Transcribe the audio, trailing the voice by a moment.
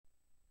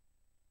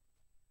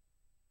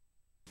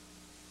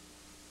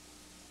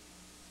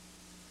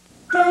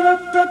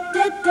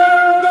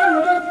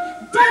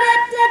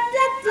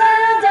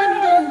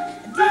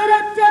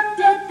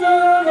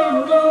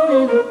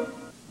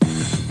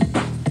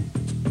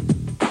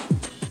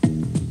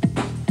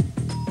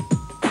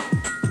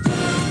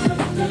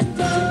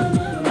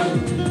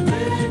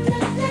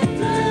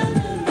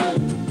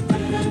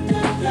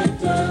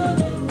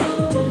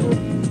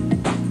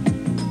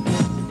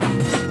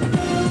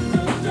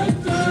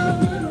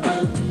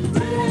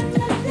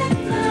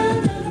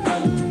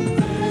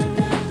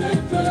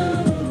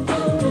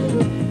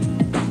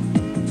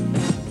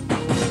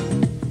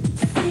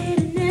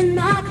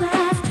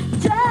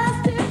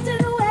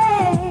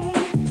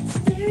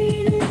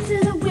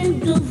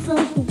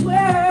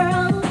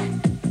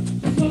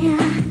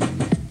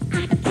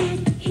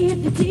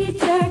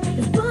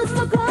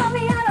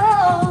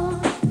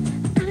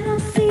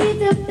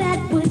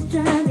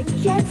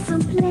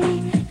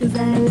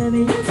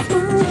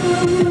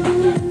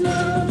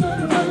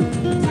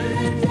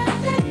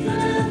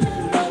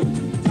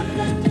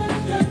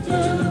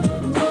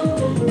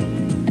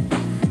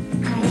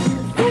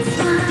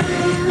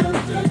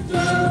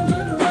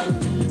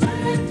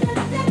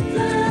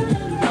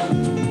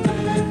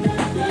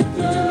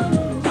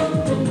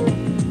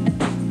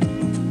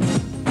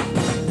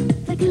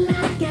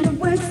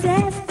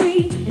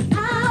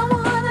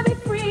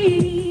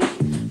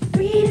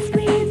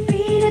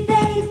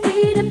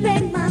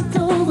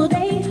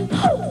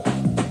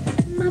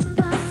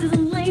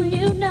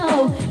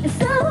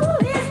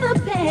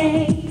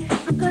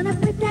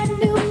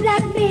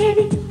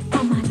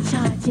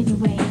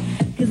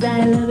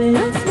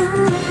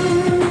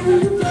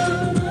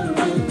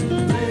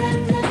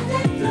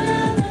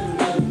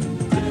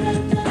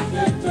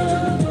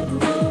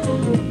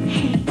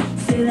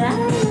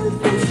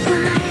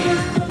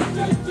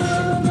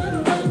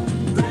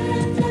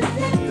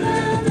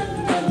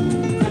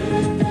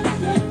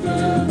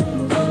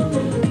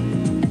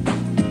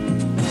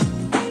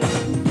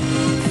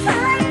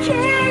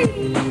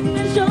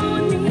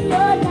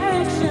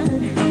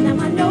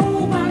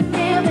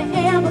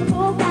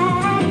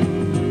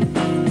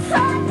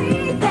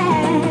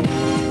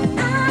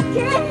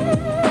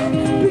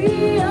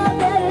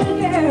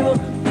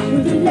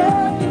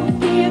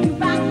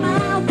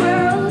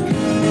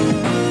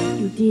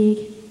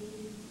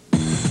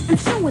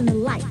showing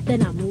the life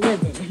that I'm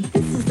living.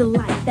 This is the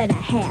life that I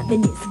have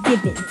and it's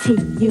given to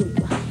you.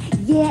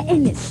 Yeah,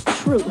 and it's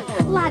true.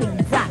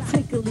 La-di-da,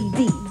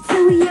 twinkly-dee.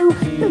 Do you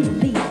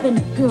believe in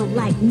a girl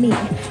like me?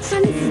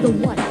 Son, this is the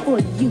one for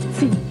you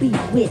to be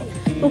with.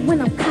 But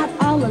when I'm caught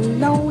all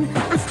alone,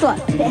 I start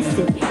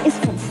fessing. It's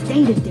from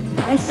state of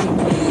depression.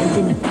 And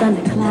then the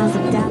thunderclouds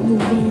of doubt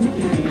move in.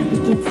 I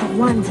begin to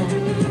wonder,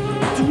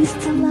 do you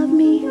still love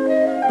me?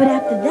 But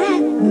after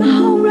that, my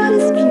whole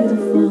world is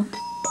beautiful.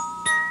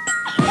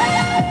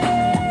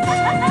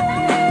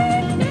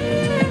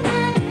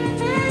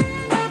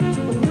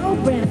 Hello,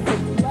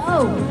 Brownsville,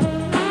 hello.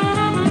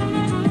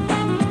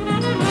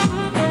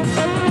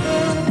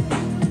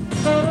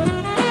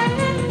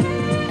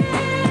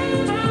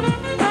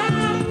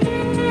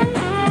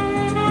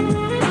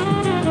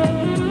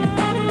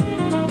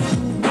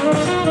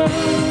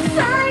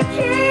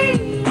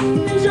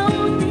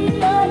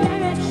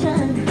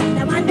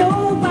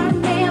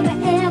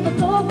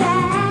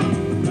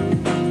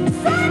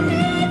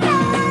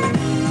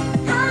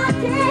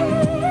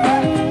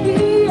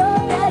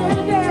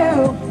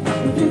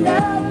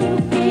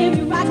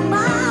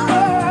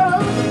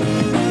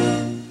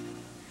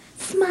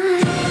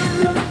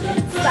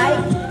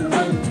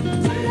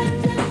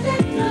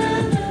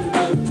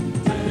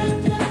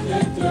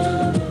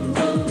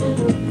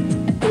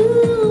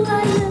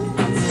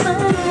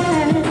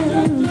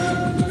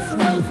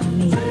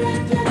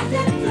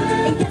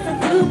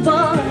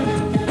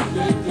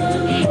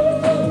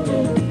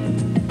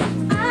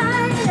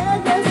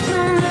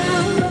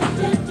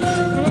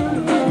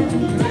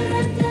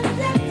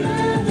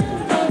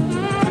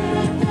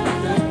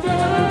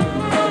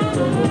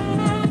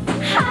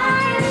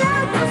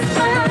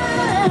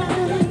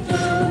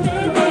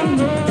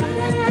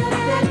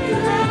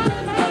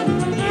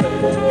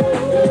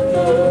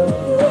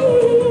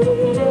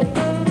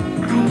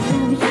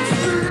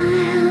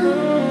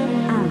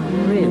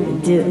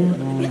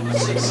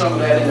 Some of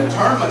that in the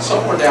tournament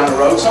somewhere down the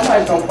road.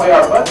 Somebody's going to play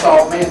our butts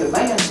off man to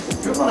man.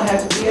 You're going to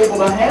have to be able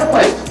to handle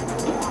it.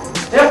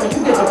 Definitely,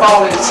 you get the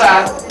ball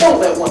inside,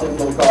 don't let one of them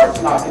little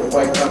guards knock it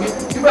away from you.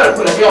 You better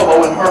put an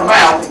elbow in her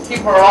mouth and keep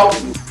her off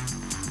you.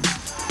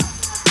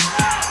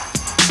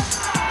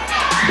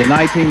 The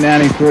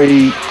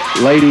 1993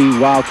 Lady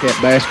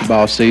Wildcat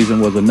basketball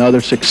season was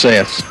another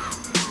success.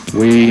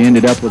 We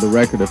ended up with a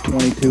record of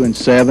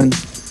 22-7,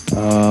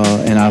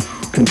 and I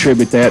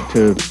contribute that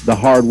to the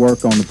hard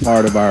work on the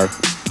part of our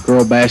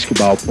girl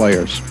basketball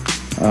players.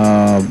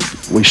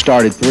 We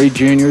started 3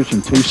 juniors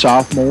and 2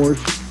 sophomores,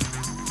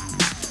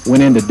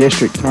 went into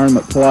district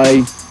tournament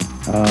play.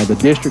 The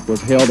district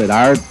was held at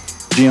our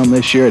gym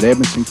this year at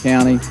Edmonson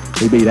County.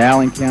 We beat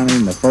Allen County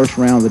in the first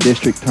round of the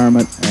district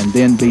tournament and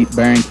then beat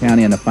Barron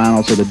County in the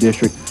finals of the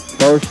district.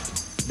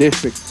 First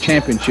district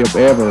championship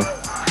ever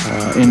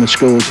in the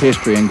school's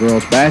history in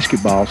girls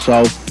basketball.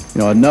 So,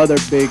 you know, another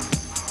big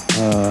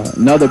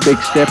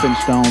stepping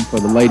stone for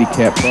the Lady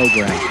Cat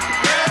program.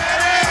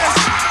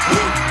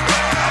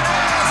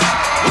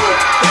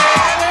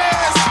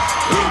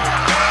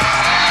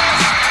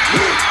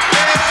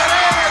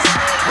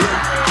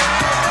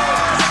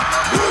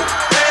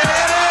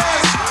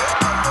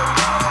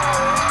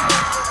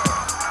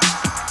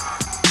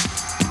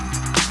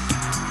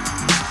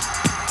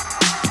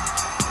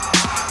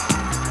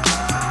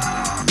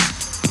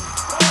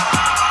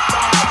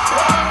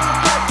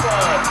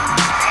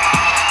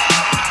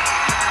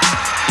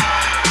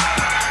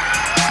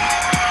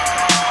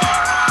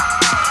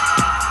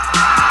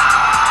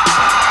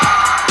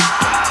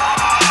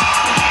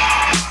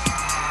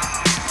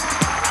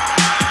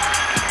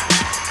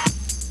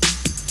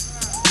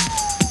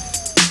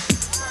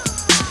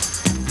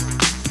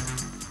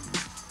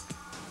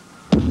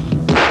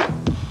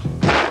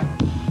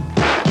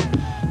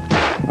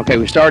 Okay,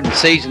 we started the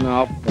season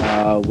off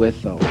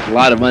with a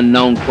lot of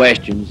unknown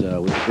questions.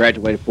 We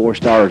graduated 4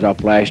 starters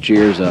off last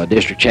year's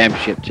district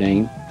championship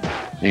team,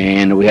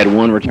 and we had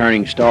 1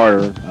 returning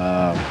starter,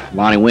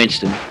 Lonnie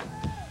Winston,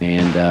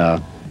 and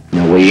you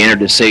know, we entered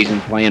the season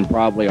playing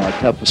probably our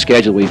toughest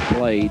schedule we've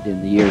played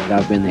in the years that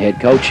I've been the head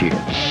coach here.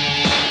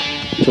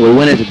 So we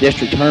went into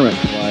district tournament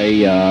play.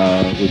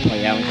 We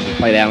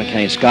played Allen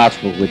County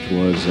Scottsville, which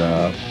was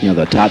you know,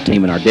 the top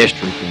team in our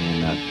district,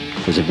 and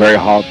it was a very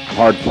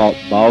hard-fought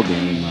ball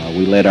game.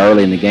 We led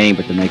early in the game,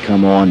 but then they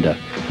come on to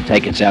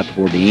take us out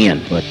toward the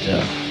end. But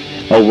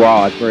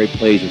overall, I was very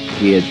pleased with the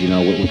kids. You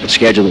know, with the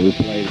schedule that we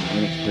played, with the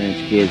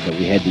inexperienced kids that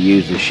we had to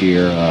use this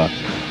year,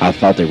 I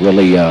thought they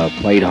really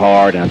played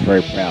hard, and I was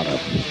very proud of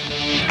them.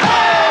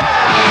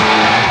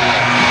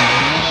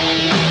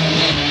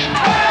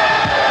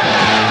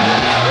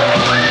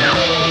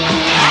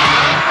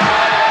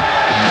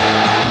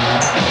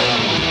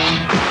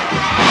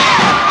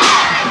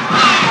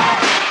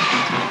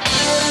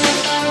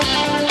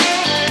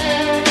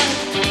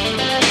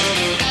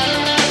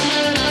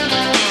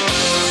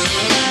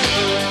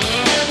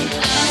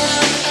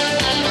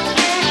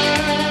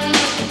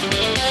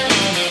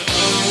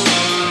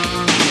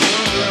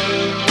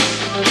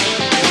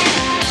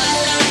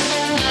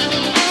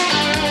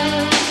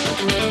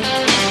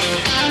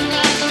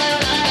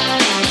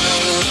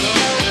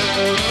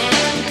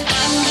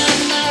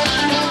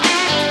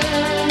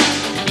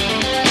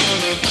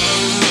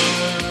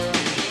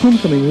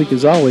 Homecoming week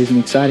is always an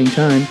exciting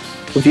time,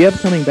 with the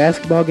upcoming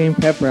basketball game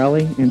pep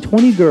rally and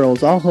 20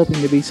 girls all hoping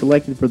to be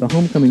selected for the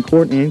homecoming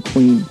court and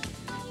queen.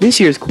 This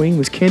year's queen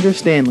was Kendra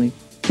Stanley.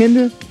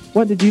 Kendra,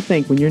 what did you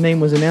think when your name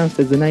was announced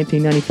as the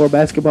 1994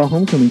 basketball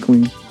homecoming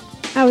queen?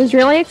 I was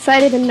really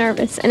excited and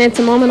nervous, and it's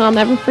a moment I'll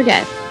never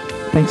forget.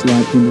 Thanks a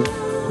lot, Kendra.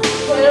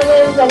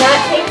 Gentlemen, the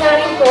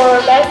 1994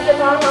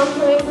 basketball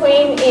homecoming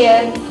queen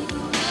is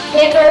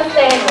Kendra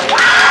Stanley.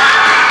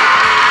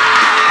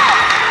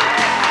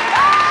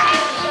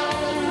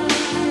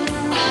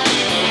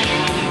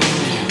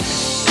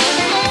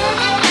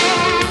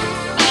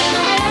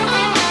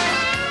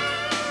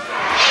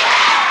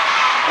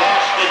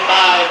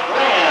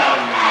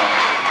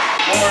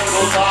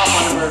 Goes off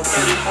on number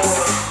 34,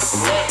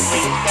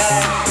 Leslie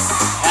Scott,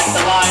 at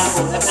the line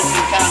for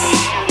Edmonson County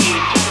shooting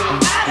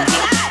 2.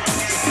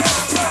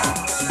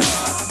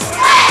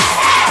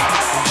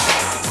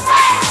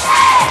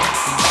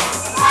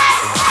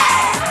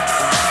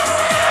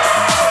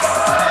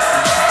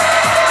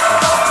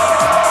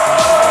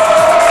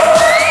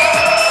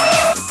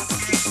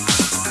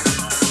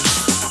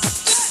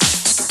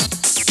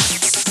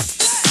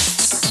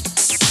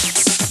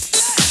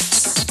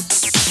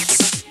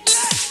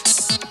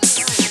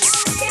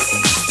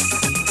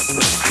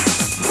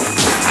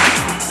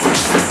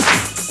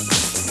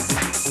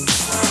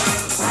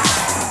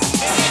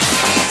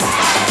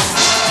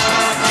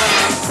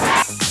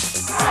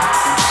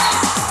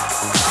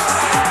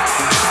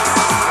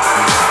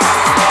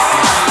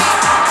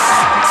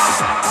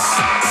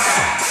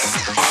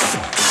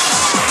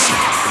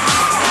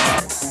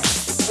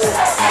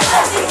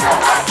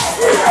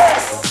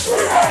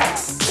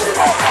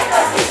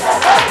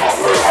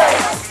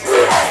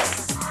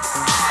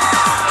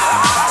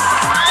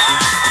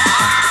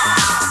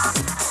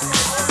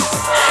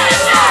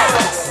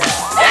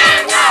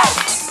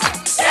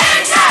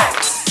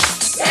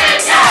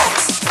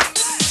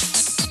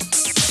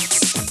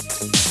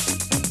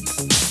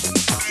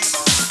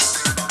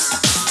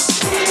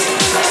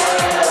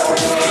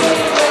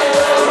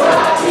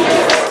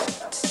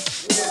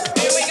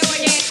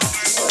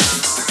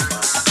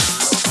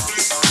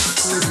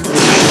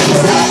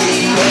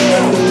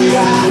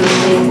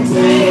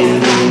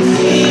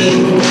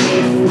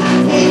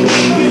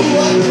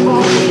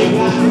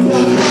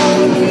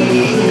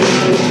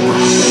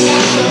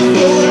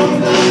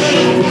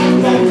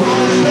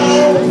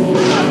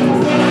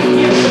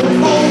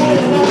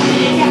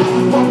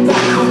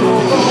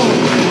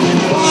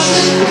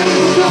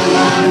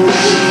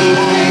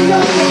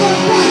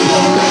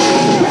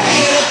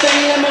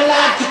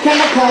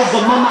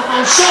 But mama,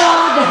 I'm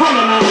sure the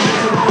honeymoon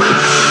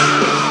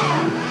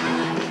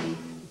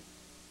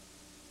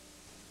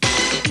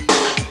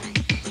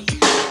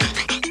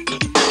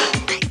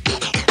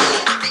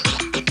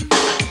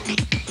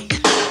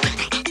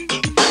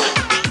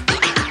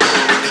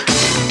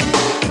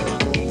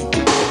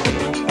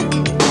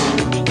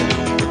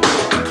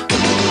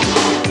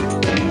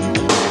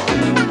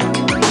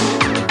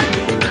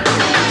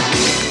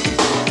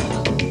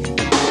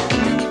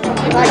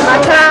Like my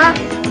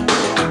car?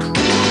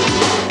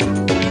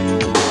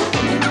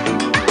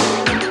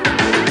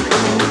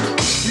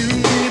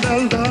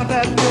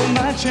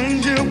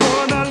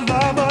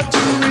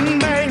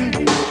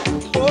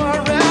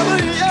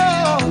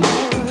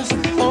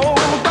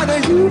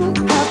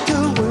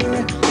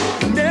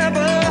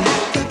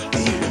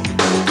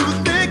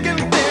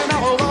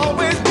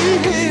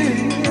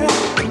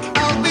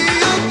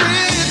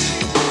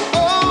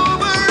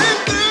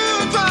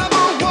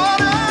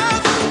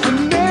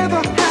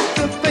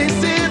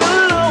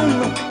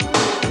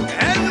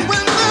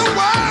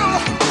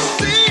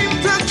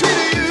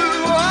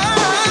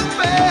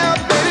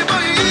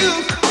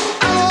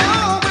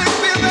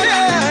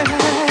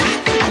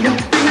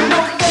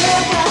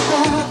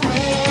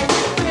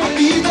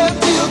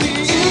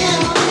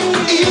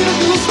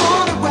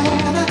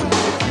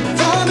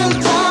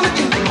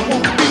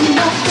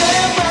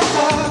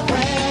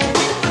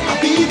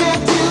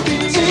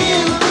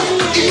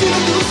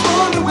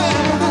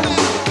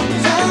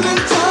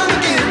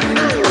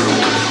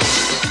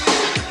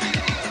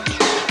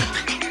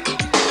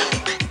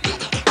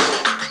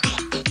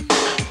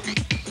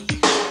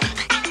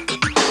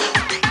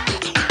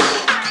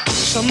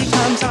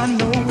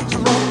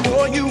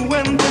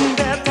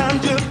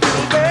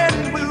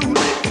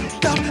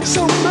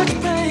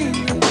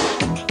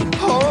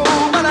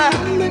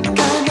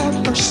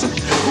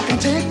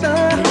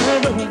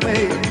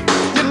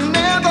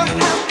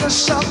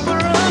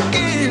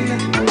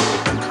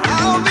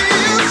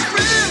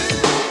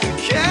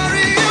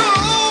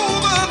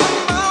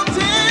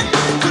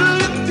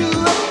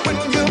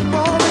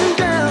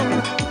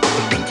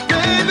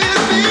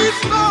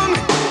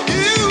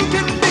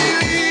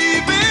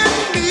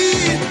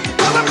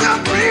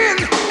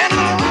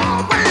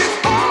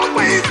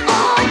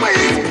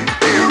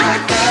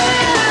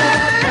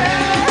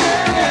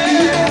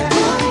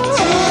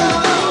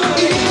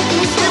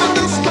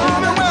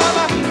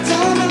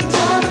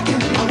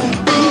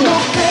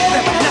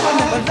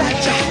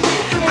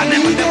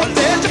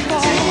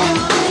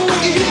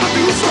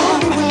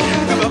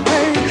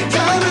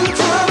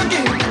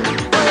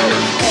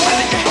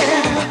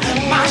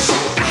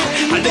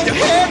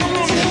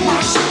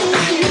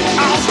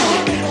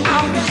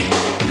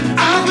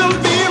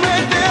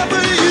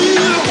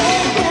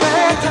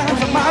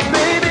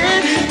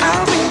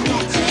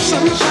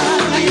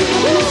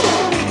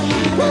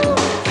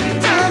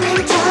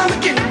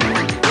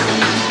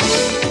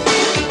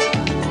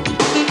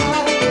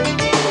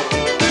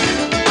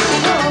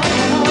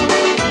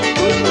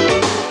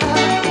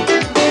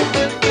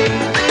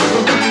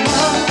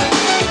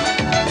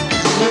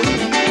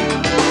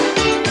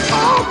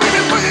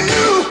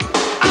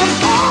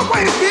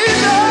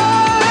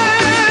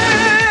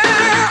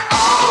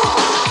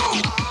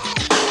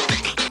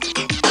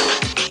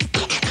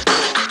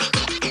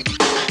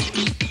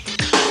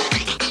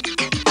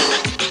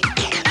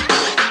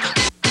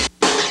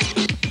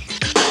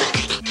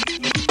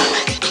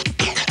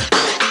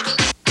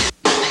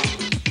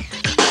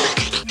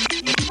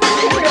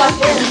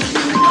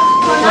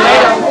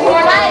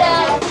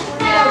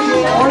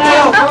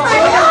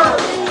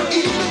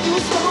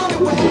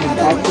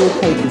 your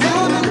papers.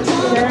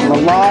 I'm a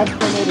live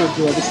tornado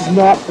drill. This is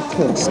not a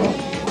test.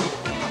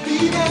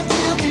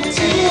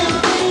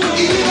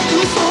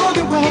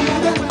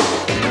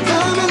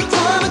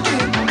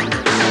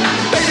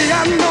 Baby,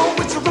 I know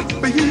it's rough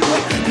for you.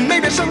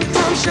 Maybe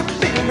sometimes you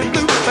feel me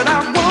blue, but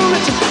I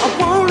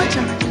won't let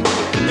you.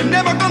 You're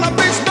never gonna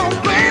face no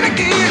pain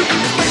again.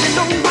 Baby,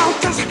 no matter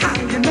just how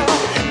you know,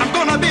 I'm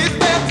gonna be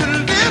there to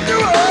lift you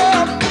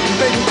up.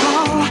 Baby,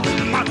 call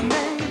my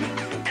name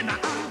and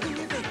I'll be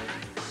there.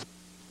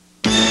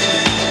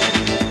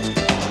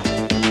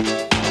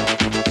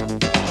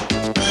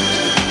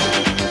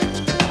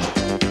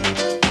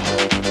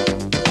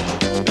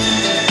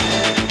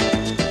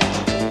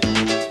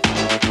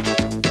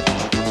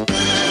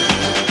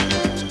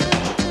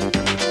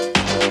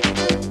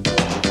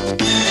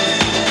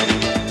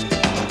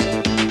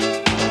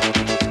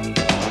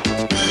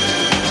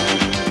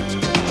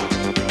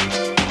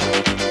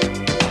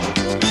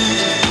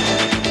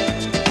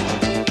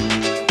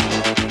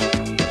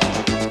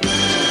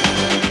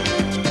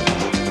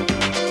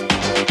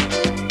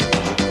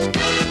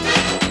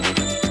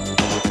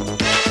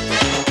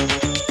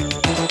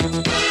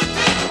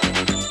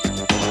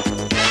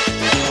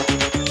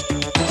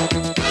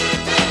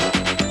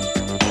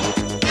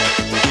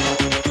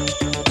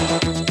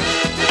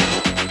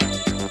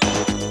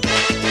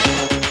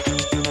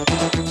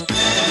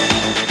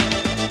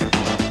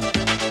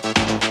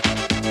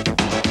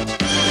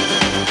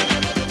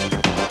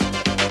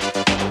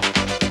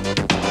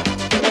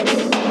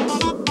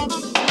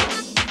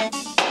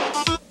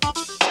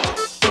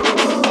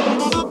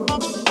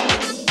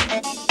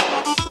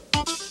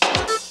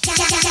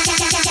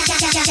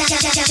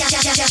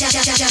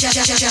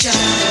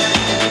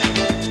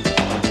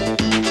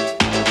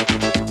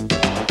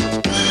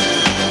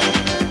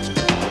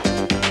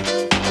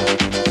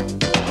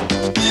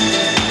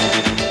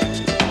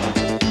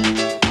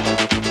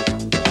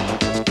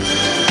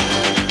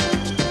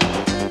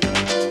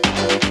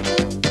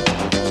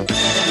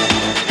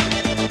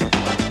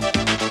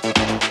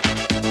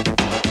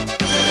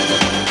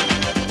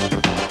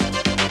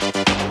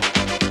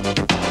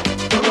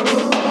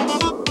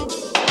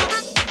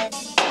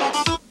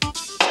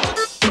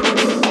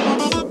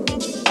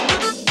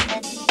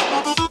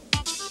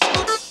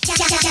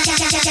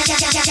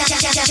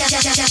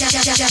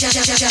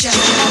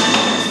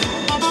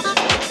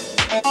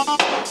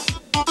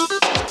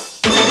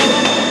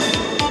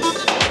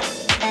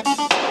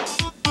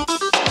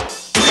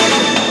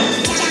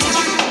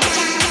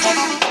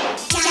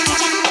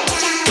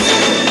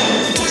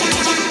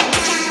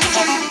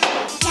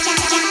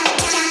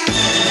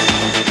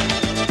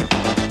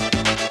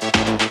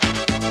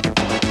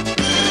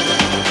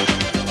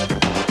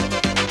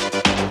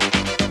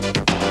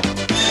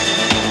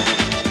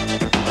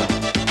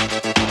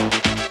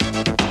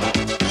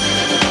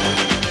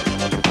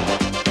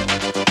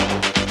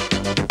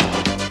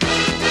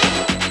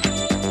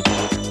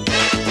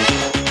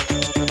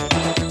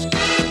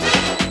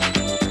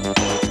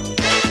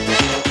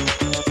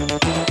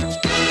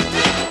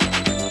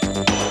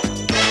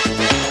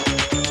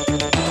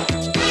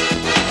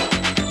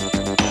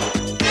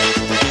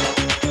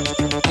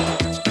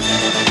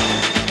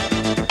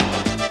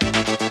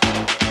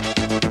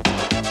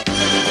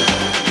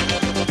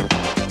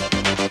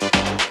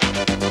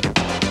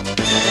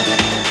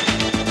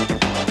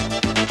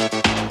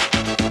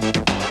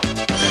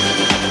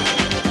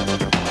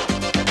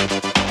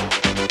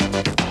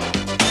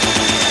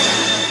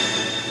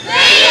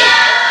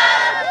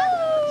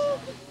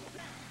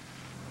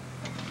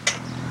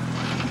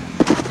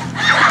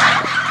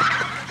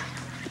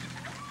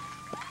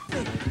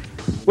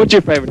 What's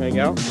your favorite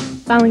hangout?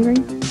 Bowling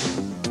Green.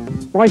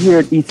 Right here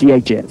at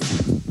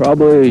ECHS.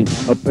 Probably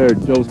up there at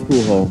Joe's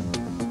Pool Hall.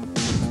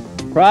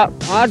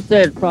 I'd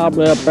say it's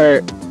probably up there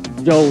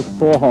at Joe's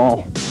Pool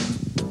Hall.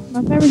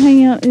 My favorite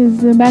hangout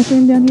is the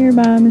bathroom down here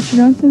by Mr.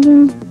 Johnson's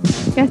room.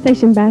 Gas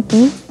station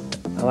bathroom.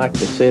 I like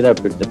to sit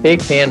up at the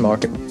pig pen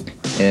market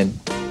and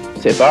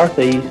sip our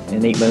thieves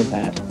and eat moon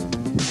pies.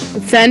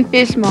 The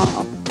Sunfish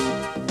Mall.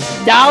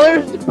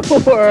 Dollar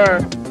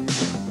store.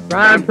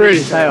 Ryan pretty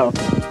as hell.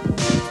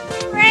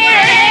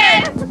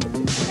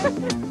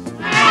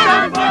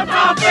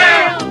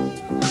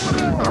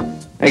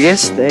 I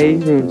guess the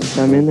Asians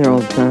come in there all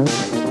the time.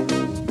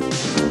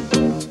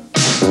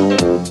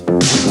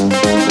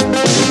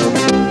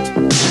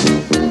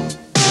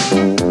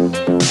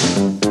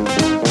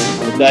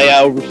 The day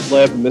I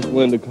overslept, Miss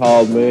Linda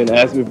called me and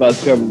asked me if I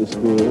was coming to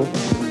school.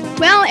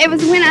 Well, it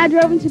was when I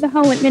drove into the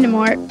hole at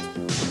Minimart.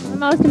 The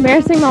most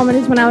embarrassing moment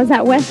is when I was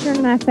at Western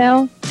and I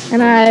fell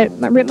and I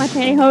ripped my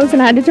pantyhose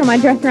and I had to turn my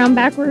dress around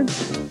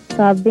backwards.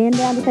 So I bent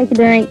down to take a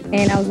drink,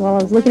 and while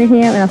I was looking at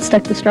him, and I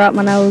stuck the straw up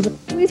my nose.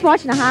 We was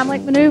watching a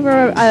Heimlich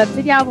maneuver, a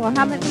video of a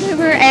Heimlich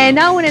maneuver, and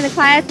no one in the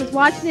class was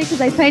watching it because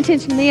they was paying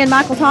attention to me and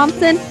Michael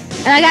Thompson.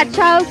 And I got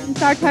choked and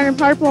started turning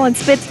purple, and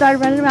spit started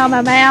running out of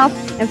my mouth.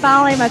 And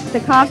finally,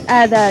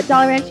 the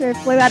Jolly Rancher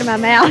flew out of my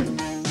mouth.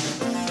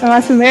 The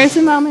most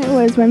embarrassing moment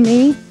was when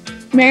me,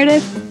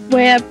 Meredith,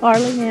 Webb,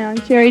 Harley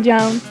Young, Sherry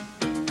Jones,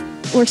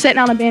 were sitting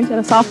on a bench at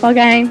a softball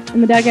game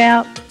in the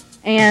dugout,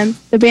 and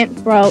the bench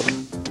broke.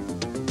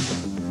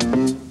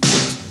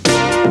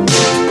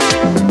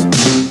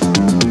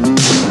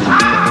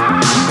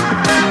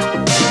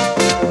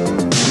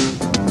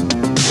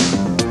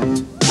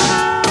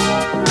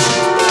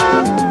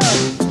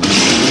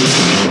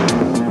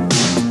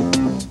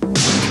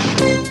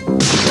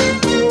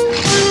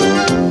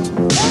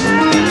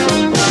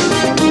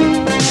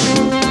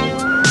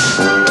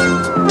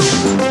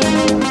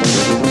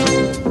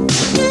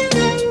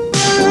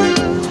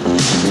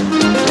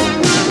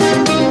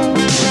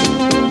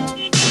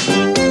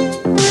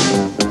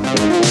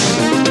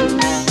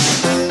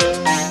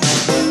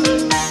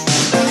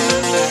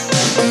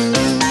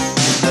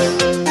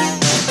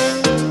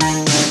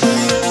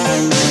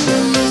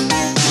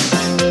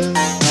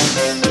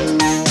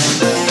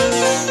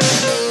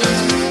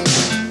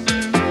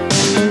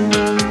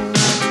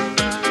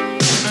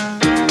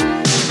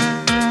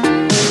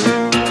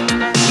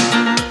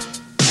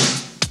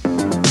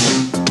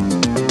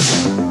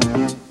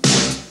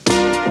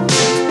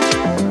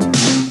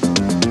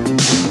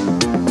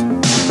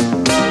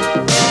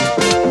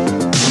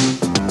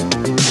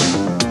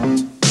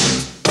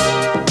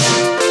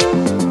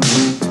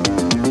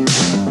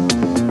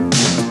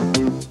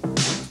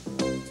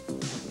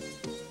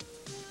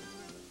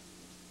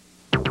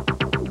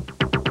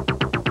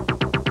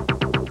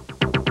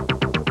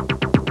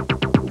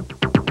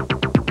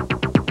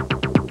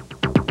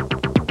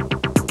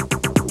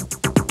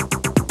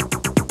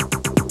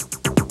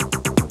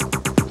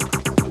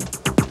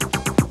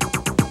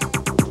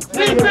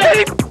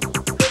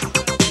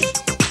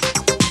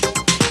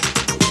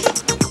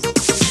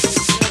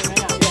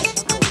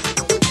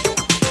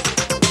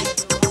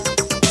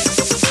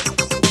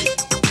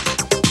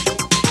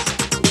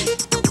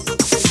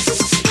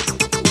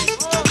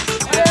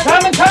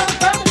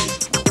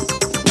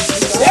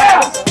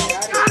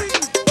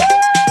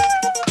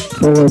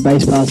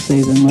 Baseball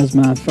season was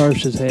my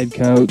first as head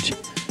coach.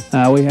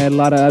 We had a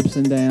lot of ups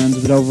and downs,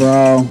 but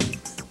overall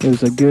it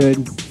was a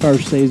good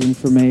first season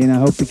for me, and I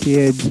hope the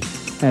kids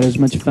had as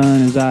much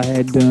fun as I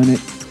had doing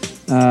it.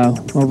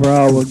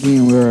 Overall,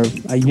 again, we were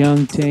a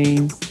young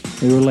team.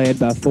 We were led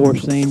by 4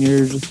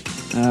 seniors,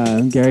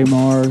 Gary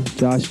Moore,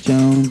 Josh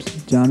Jones,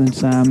 Jonathan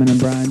Simon, and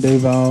Brian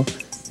Duval,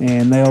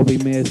 and they'll be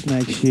missed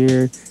next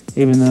year,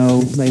 even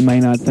though they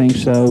may not think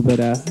so. But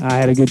I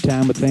had a good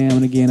time with them,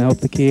 and again, I hope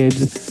the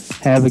kids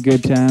have a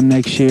good time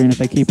next year, and if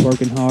they keep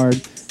working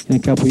hard, in a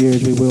couple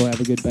years we will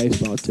have a good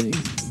baseball team.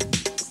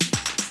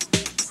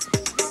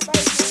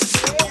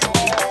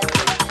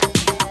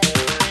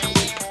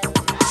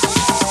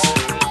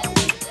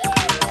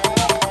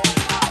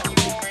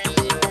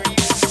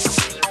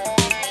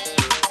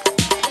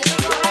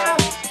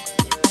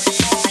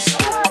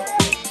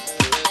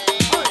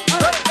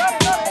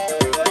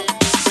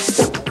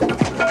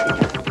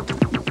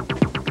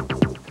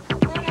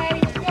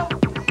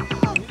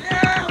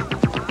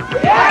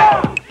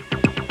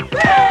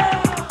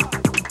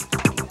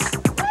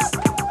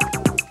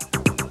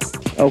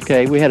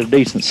 Okay, we had a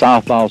decent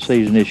softball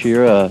season this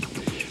year.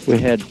 We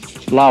had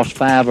lost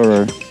 5 of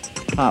our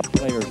top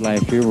players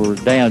last year. We were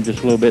down just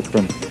a little bit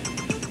from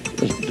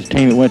the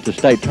team that went to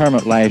state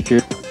tournament last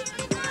year.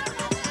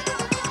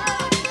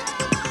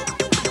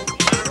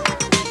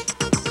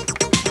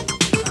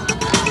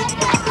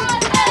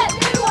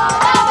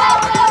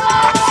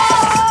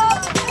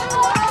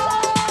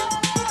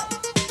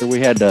 We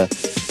had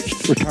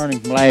returning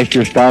from last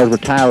year's stars were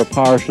Tyra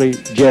Parsley,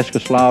 Jessica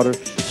Slaughter,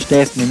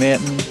 Stephanie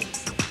Minton,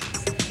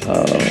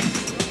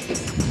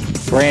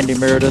 Brandy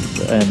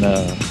Meredith, and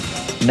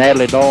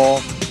Natalie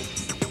Doyle.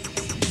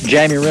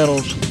 Jamie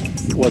Reynolds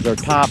was our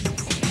top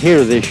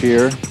hitter this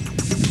year,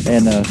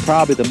 and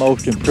probably the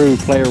most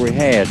improved player we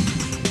had.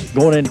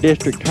 Going in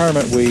district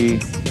tournament, we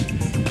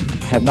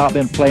have not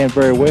been playing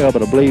very well,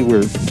 but I believe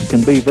we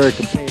can be very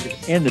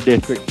competitive in the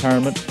district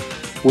tournament.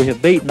 We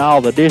have beaten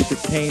all the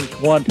district teams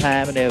one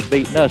time, and they have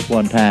beaten us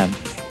one time.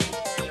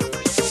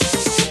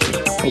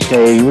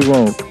 Okay, we're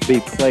going to be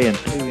playing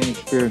 2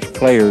 inexperienced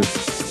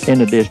players in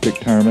the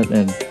district tournament,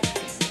 and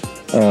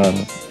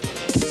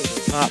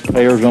top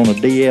players on the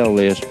DL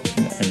list,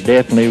 and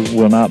definitely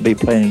will not be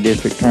playing in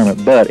district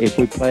tournament. But if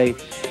we play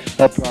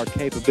up to our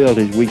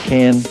capabilities, we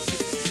can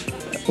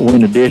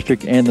win the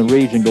district and the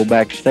region, go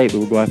back to state,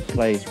 but we're going to have to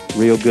play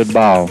real good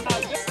ball.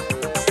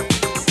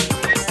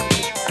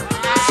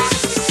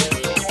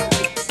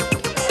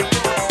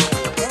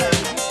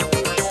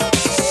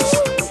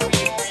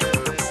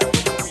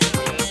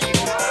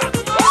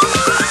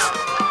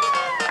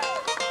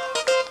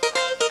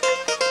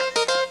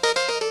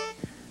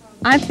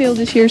 I feel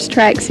this year's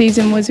track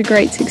season was a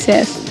great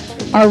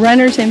success. Our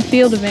runners and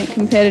field event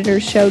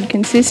competitors showed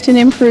consistent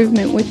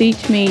improvement with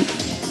each meet,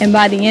 and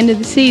by the end of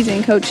the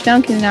season, Coach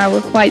Duncan and I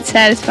were quite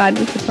satisfied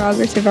with the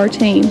progress of our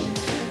team.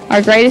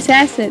 Our greatest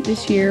asset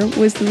this year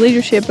was the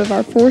leadership of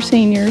our 4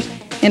 seniors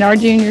and our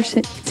junior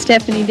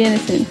Stephanie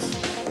Dennison.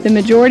 The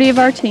majority of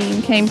our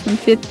team came from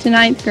 5th to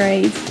 9th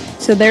grades,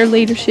 so their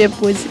leadership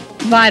was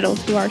vital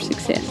to our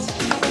success.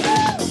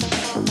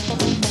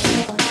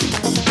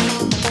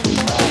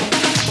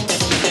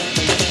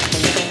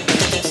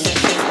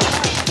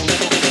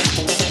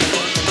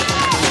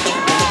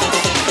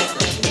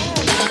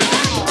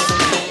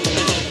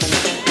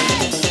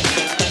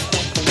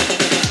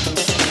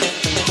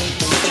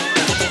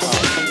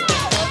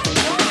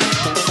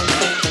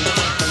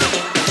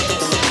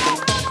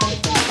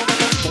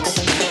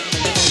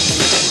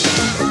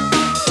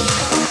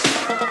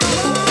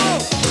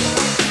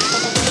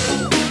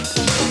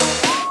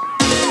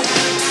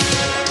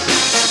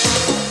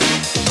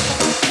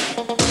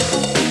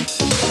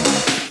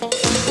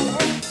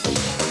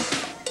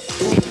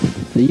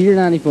 The year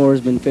 94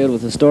 has been filled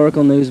with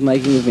historical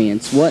news-making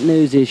events. What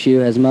news issue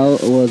was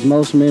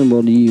most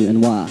memorable to you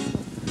and why?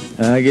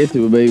 I guess it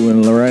would be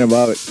when Lorena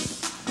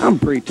Bobbitt. I'm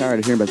pretty tired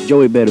of hearing about the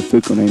Joey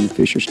Bettafuco and Amy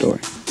Fisher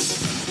story.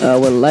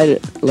 When Lorena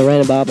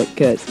Bobbitt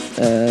cut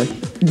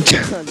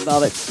John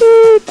Bobbitt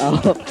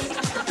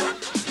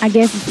off. I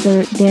guess it's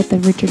the death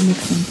of Richard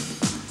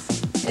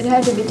Nixon. It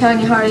had to be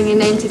Tony Harding and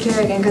Nancy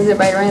Kerrigan because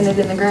everybody ran it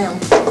in the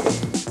ground.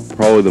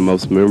 Probably the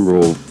most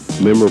memorable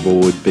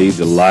would be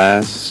the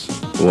last,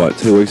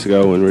 2 weeks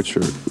ago when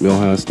Richard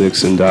Milhouse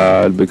Nixon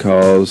died,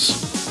 because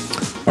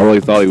I really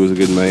thought he was a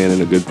good man and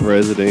a good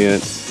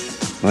president. I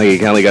think he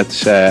kind of got the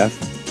shaft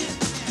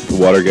for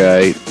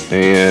Watergate,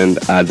 and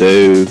I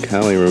do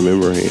kind of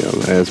remember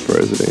him as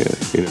president.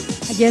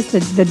 I guess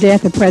the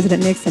death of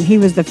President Nixon. He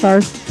was the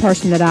first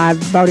person that I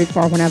voted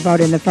for when I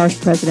voted in the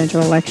first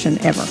presidential election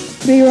ever.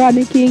 Be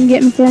Rodney King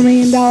getting $4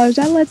 million.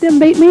 I let them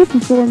beat me for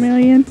 $4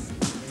 million.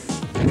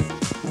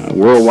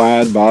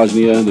 Worldwide,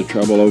 Bosnia, the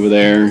trouble over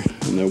there,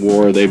 and the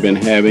war they've been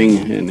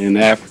having in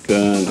Africa,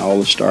 and all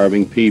the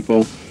starving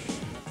people.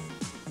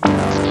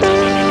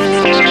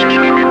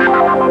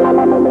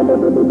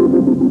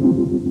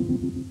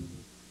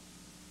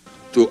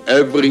 To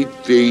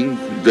everything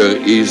there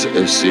is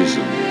a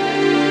season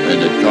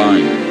and a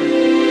time,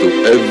 to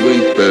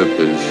every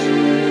purpose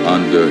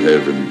under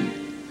heaven,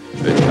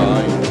 a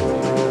time.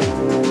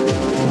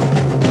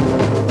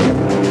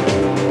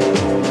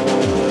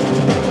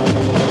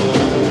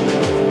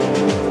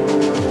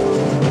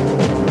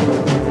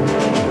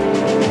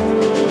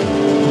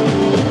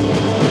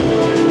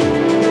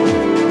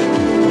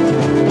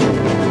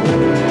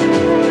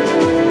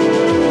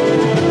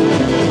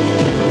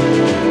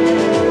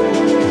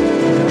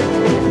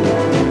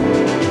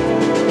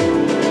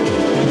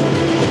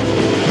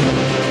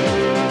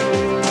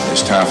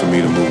 Time for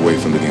me to move away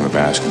from the game of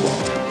basketball.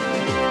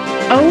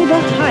 Oh, the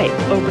hype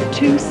over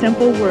 2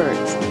 simple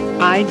words.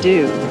 I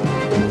do.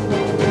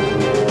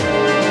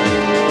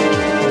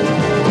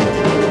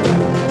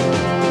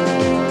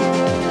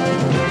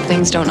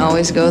 Things don't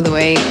always go the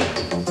way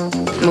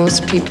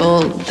most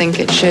people think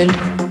it should.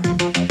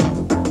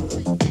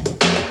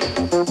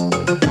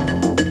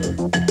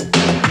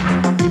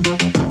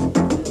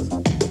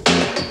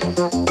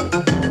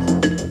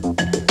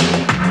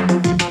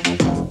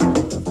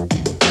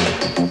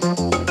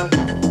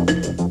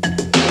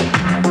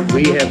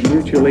 We have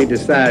mutually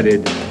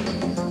decided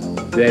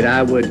that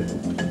I would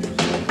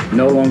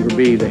no longer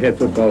be the head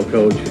football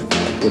coach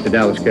with the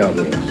Dallas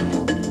Cowboys.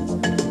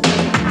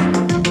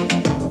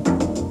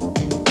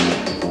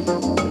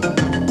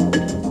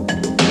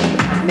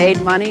 I've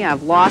made money,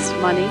 I've lost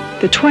money.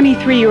 The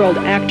 23-year-old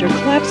actor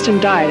collapsed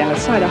and died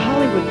outside a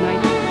Hollywood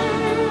night.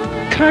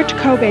 Kurt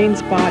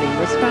Cobain's body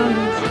was found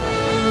in...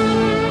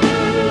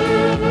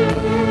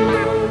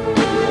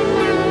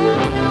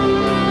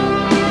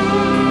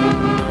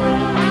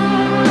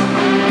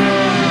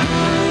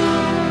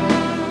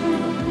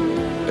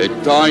 A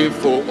time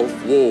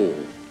of war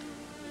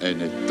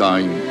and a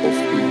time of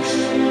peace.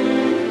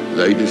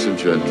 Ladies and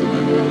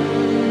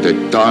gentlemen, the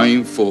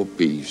time for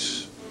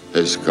peace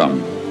has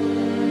come.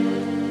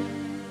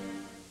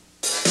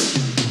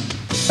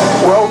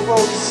 Well,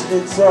 folks,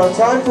 it's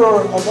time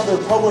for another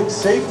public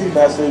safety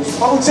message.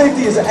 Public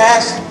safety has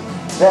asked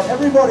that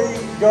everybody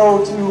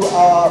go to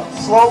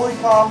slowly,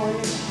 calmly, you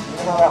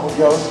know how that one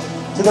goes.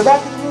 To the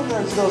back of the room,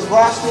 there's those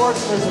glass doors,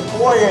 and there's a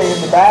foyer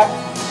in the back.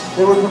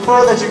 They would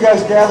prefer that you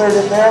guys gathered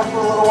in there for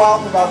a little while,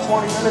 for about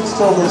 20 minutes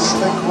till this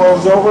thing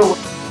blows over.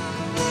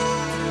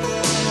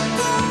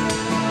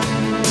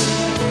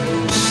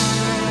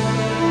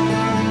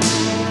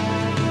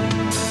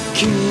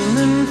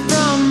 Coming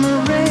from a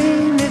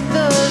rainy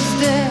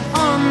Thursday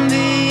on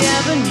the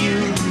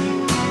avenue,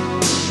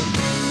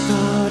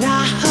 thought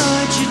I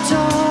heard you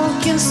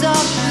talking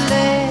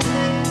softly.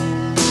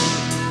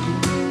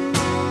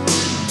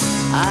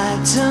 I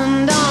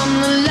turned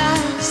on the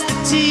lights, the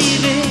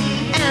TV,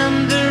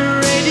 and the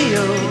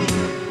radio.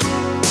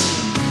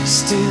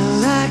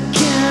 Still I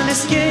can't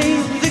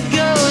escape the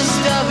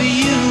ghost of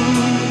you.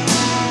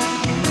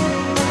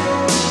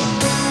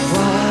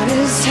 What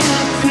has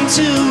happened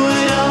to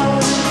it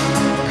all?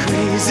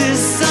 Crazy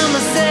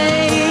summer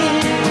say,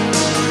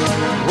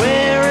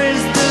 where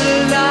is the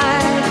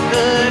light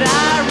that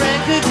I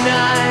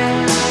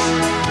recognize?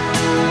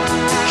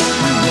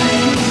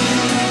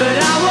 But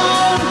I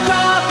won't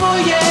cry for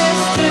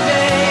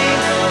yesterday.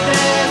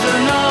 There's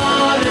an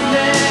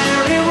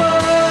ordinary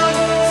world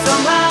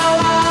somehow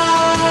I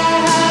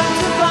have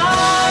to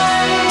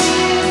find.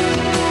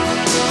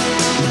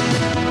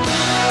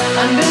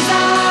 And as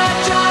I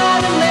try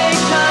to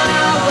make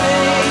my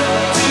way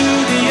to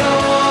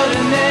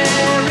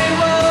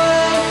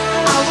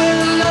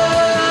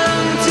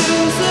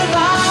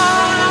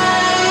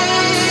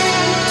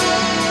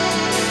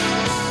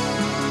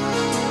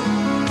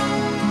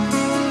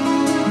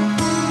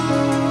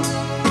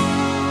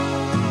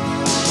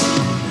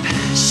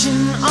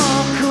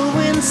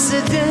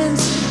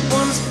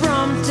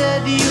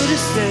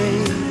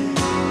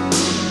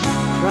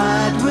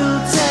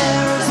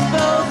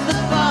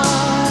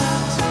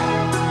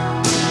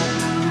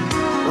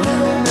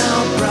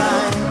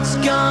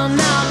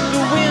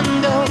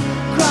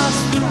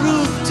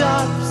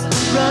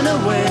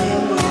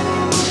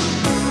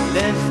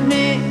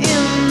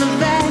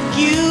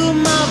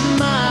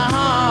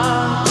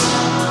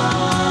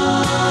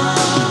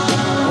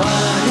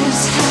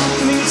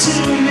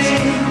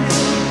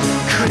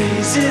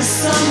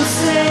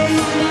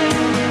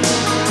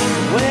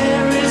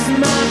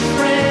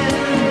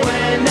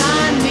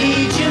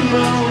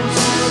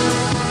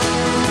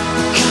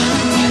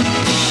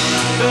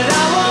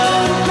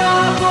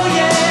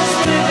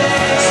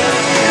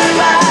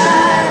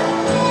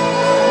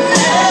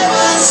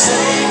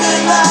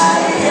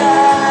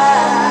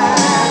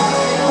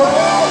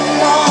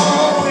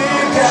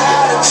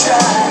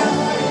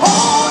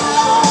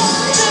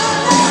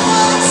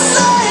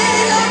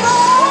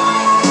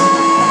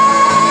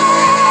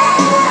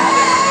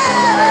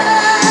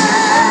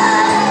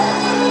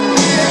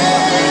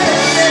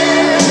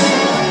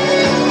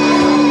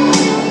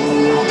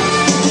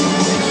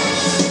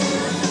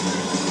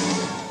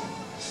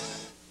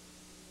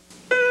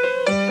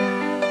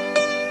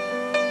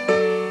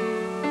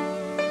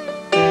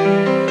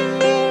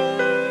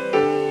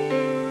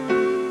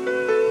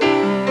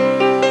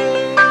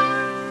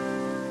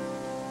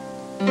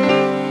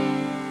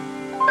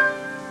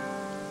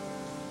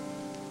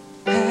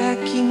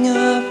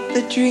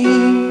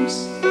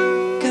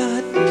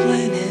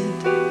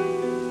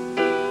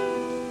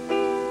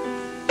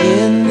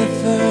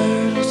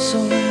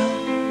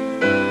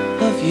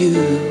you.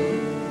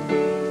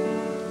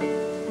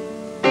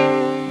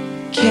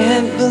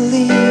 Can't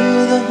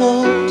believe the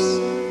hopes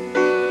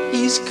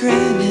he's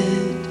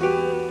granted.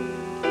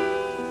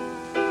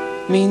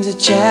 Means a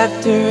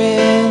chapter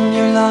in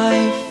your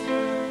life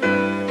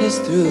is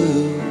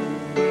through.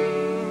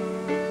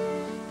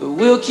 But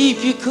we'll keep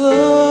you close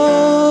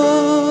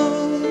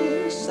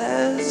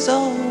as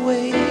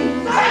always.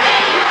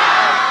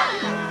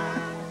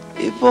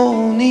 It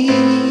won't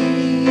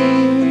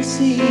even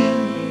seem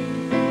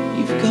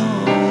you've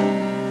gone,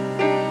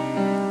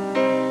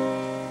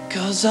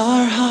 'cause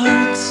our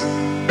hearts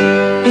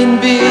in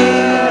big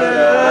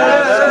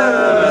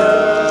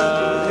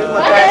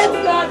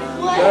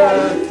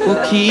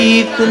we'll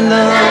keep the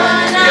love.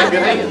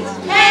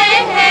 Hey,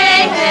 hey,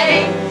 hey,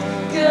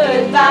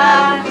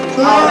 goodbye.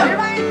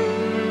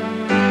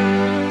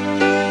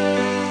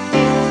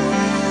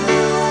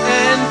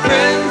 And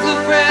friends of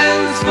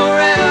friends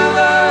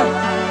forever,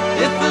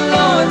 if the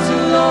Lord's a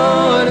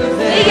Lord of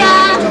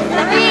heaven.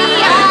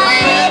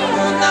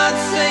 Will not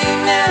say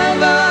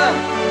never,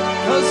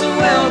 'cause the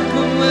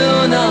welcome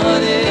will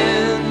not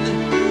end.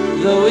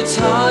 Though it's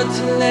hard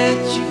to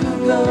let you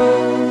go,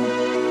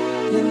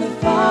 in the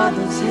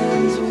Father's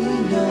hands we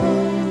know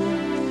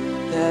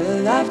that a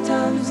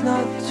lifetime is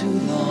not too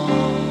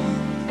long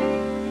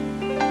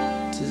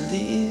to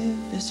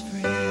live as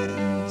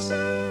friends.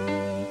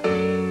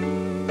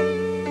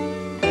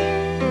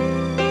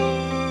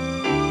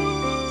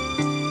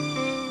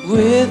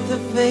 With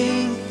the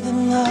faith and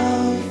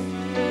love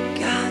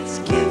God's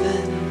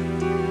given,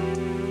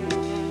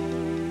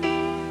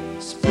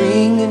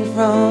 springing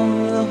from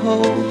the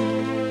hope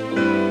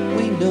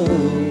we know,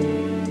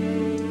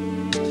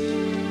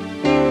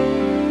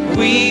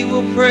 we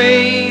will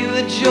pray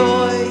the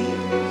joy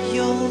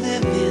you'll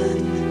live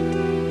in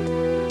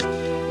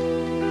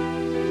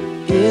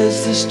is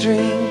the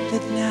strength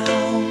that now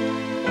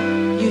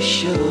you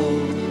show.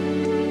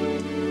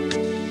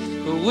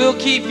 But we'll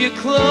keep you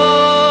close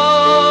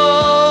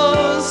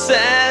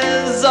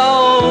as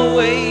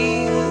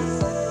always.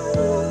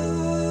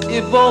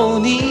 It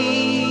won't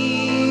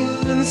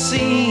even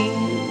seem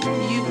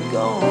you've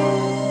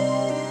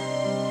gone,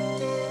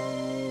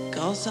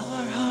 'cause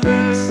our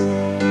hearts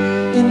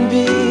in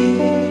big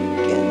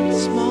and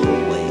small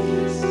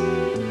ways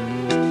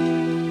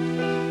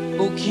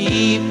will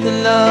keep the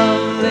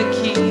love that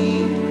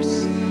keeps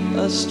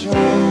us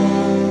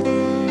strong.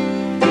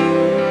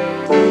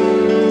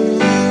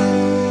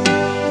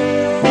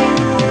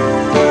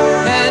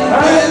 And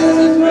friends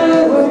of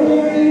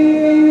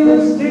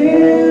friends,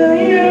 still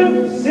you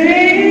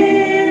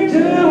seem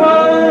to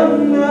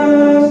understand.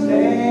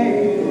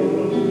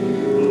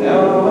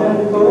 Now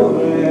and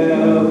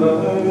forever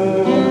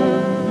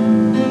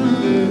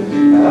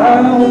I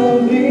will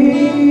be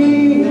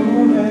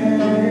your man.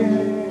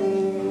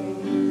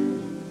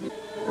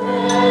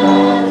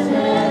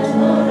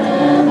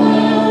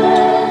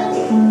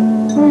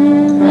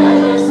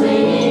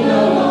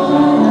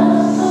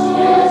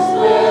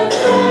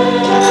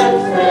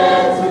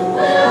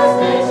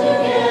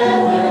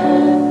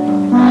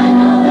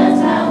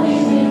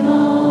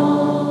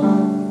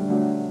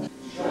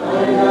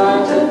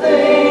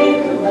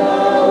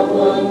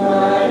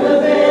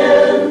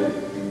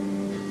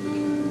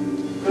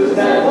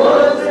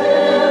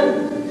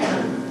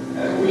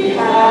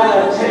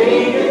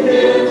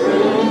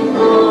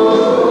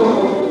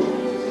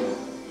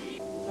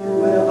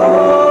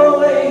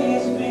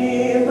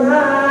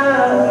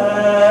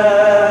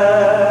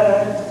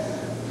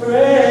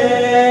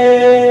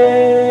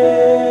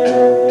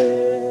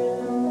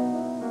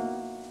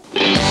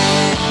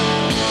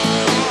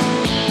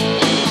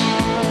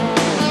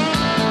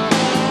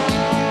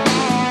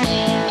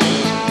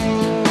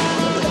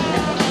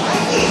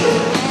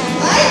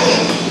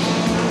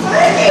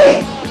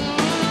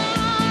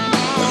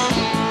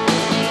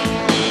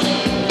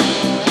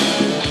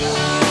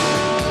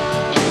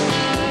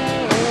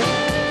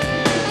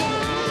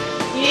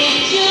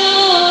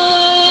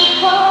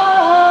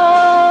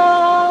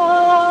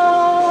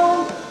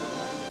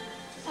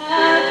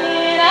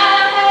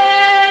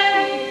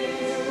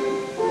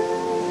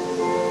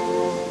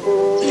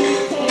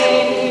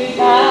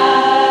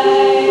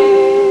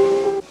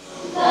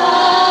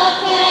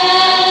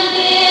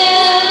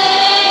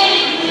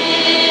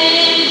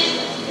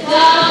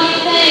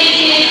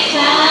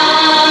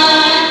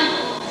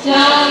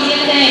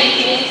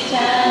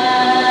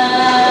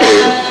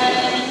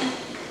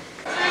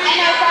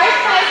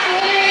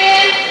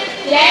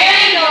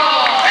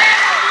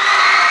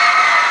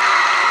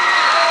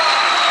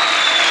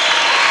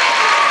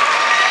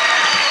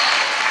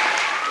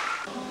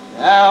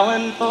 Now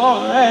and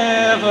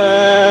forever,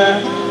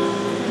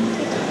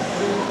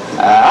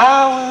 I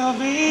will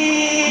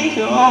be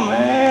your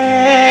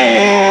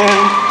man.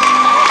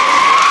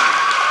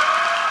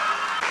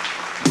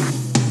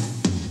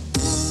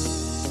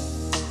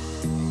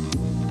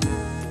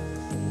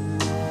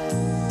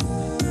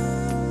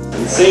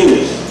 And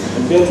seniors,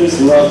 I've been through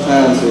some rough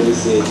times here at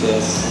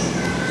CHS.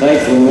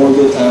 Thankfully, more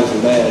good times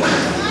than bad.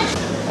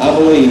 I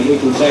believe we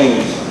can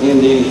change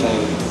into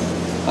anything.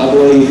 I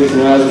believe we can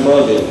rise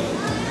above it.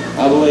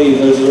 I believe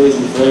there's a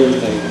reason for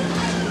everything.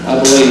 I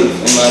believe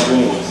in my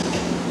dreams.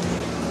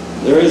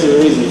 There is a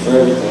reason for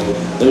everything.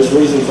 There's a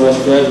reason for us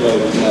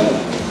graduating tonight.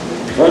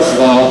 First of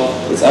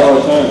all, it's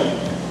our turn,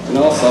 and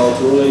also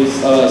to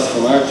release us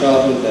from our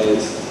childhood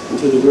days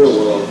into the real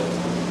world.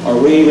 Are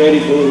we ready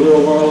for the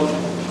real world?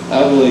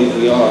 I believe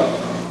we are.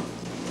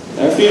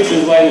 Our future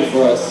is waiting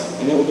for us,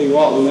 and it will be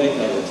what we make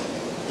of it.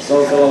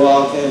 So, fellow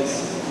Wildcats,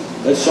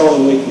 let's show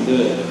them we can do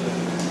it.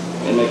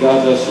 And may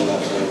God bless you, my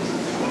friends.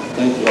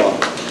 Thank you all.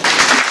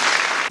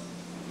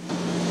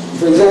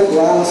 For example,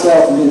 I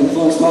myself have been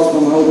influenced most by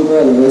my older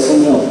brother,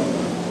 Wilson Miller.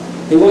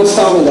 He once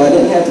told me that I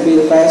didn't have to be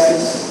the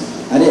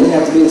fastest, I didn't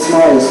have to be the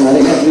smartest, and I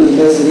didn't have to be the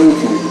best at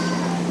anything.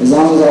 As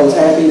long as I was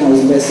happy and I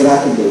was the best that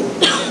I could be.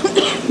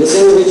 This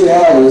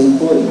individuality is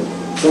important.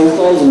 So in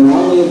closing, my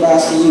only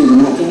advice to you, the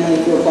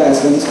 1994 class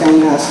of Edmonson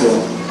County High School,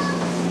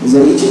 is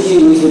that each of you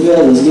use the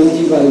abilities given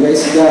to you by the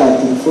grace of God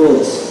to the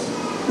fullest.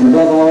 And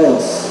above all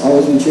else,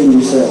 always be true to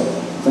yourself.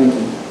 Thank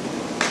you.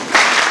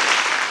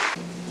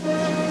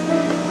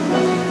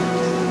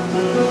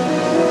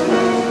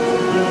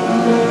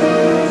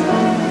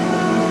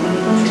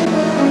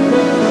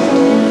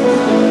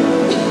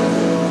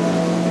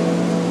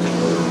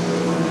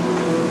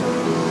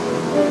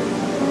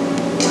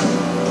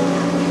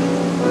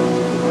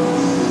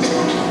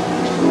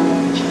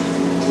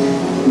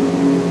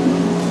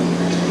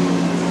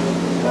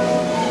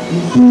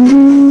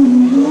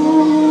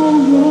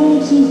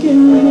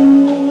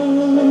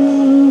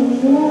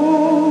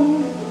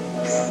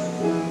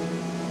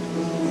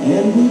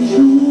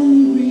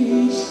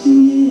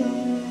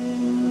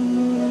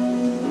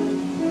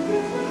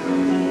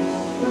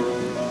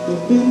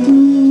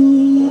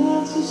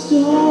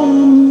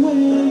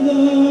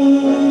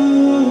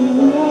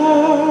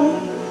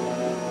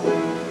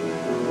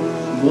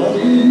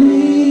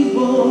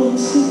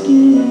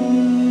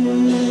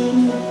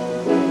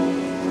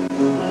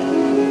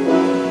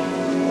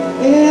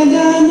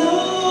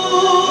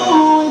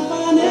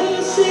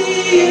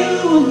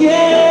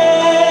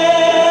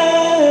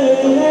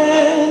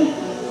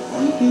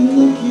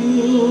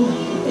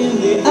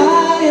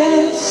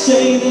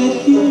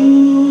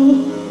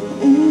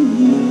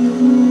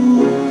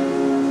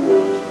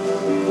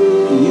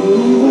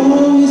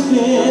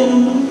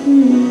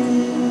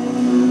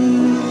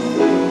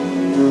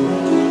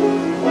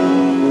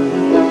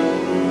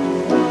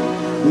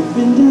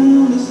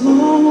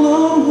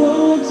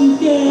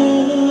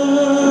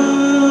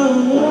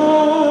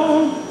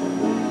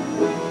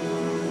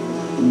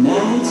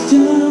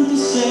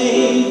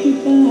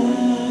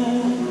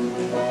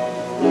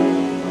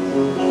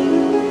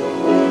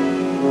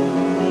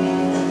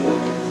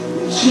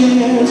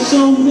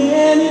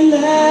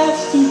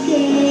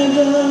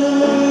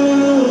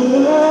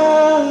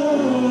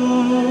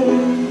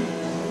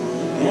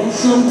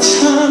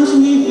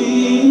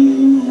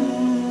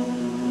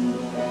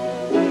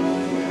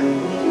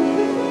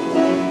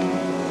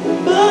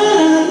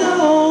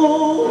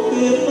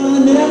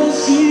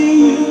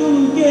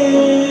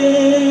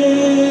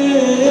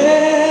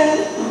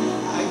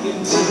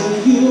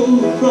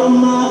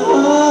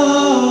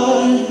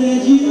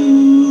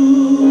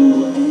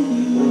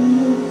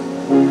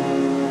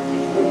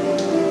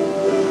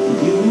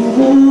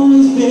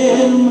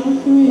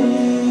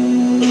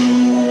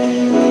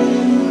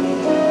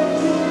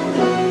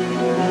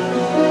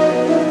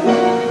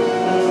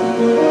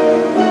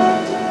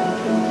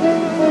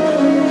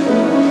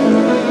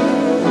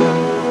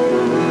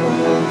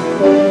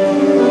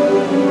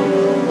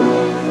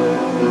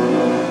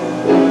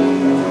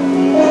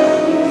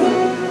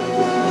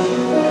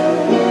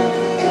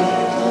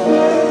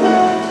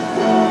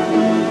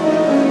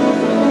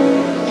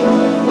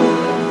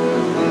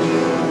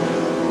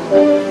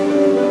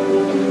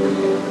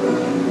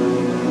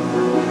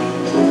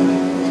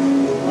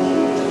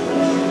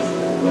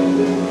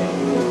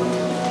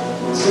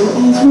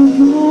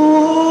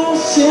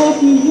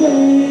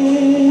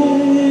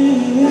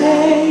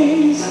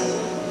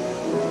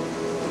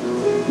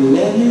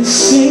 Let me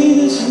say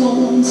this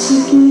once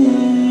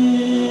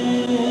again.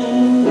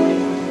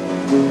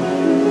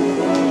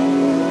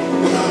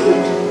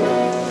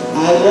 I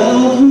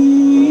love you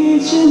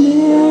each and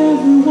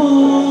every one,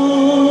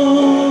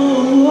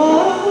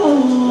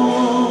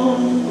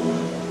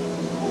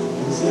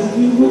 'cause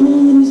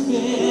everyone has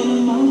been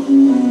my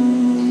friend.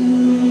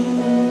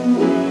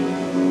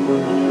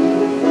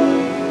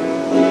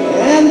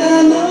 And I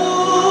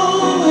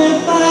know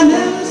if I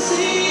never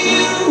see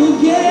you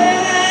again,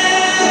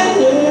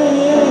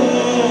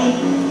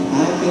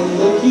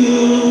 look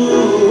you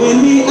in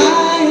the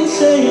eye and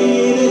say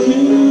that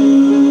you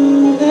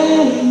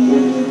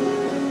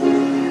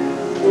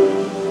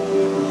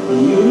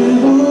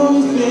have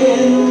always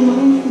been my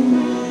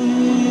friend.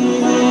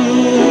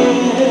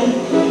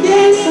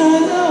 Yes, I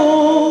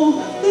know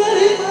that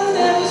if I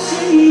never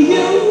see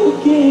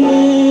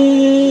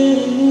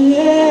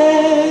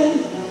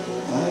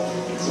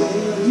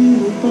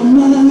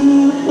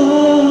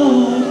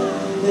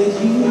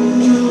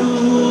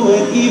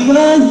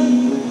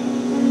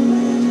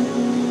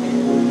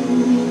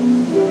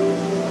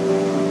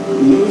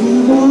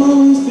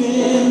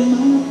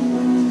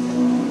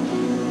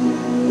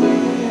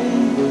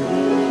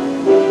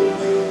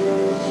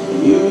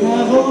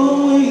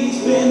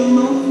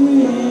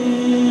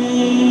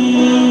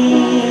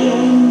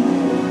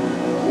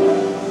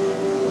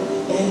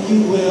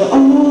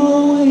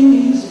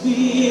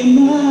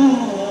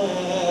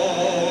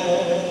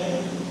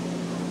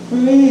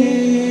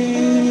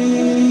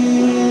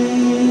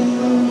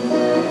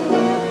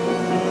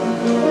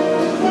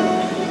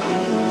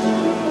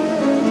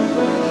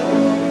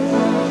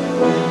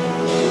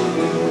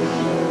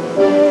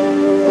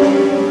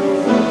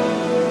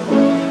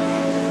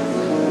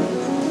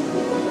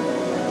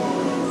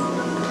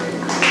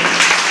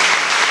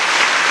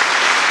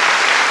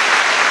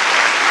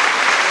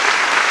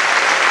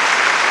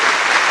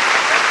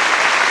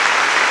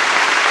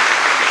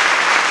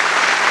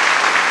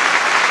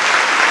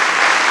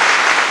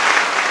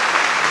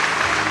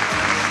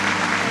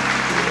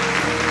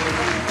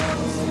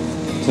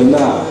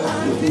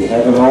Tonight, if you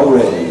haven't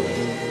already,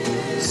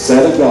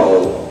 set a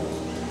goal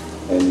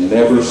and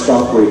never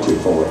stop reaching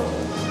for it.